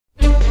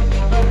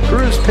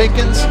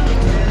Pinkins,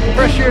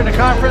 first year in the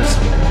conference,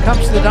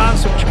 comes to the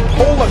Dons from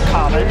Chipola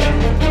College.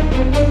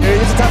 Yeah,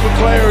 he's the type of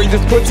player who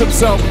just puts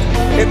himself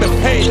in the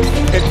paint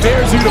and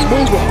dares you to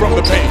move him from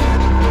the paint.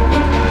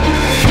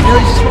 You know,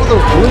 he's just one of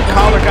those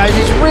blue-collar guys.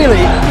 He's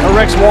really a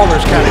Rex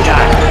Walters kind of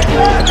guy.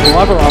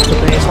 Glover off the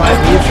baseline,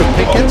 leaves from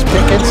Pinkins.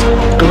 Pinkins,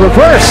 the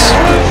reverse.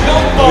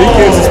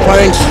 Pinkins is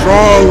playing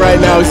strong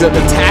right now. He's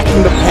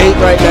attacking the paint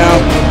right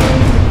now.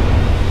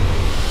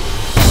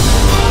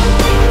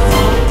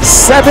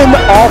 7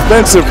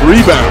 offensive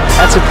rebounds.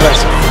 That's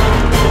impressive.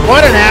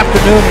 What an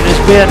afternoon it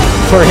has been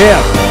for him.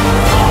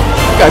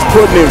 That guy's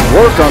putting in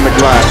work on the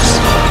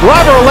glass.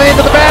 Glover laying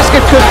to the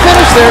basket, could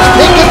finish. There's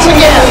Pinkins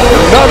again.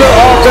 Another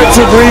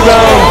offensive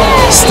rebound.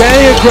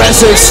 Staying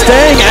aggressive,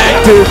 staying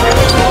active.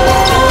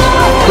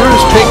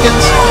 Kruize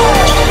Pinkins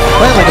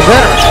playing like a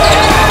veteran.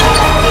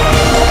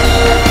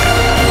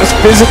 That's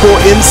physical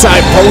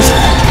inside post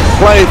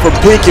play from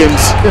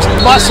Pinkins. Just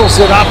muscles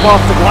it up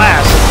off the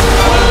glass.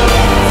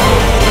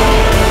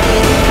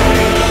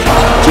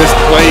 Just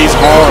plays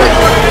hard.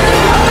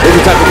 These are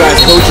the type of guys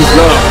coaches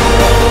love.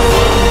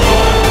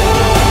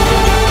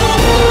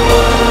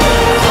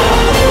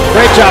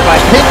 Great job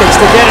by Pinkins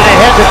to get it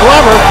ahead to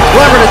Glover.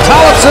 Glover to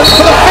Tollefson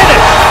for the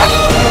finish.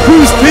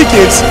 Kruize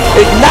Pinkins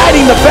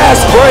igniting the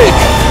fast break.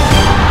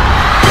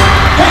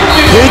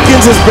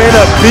 Pinkins has been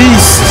a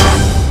beast.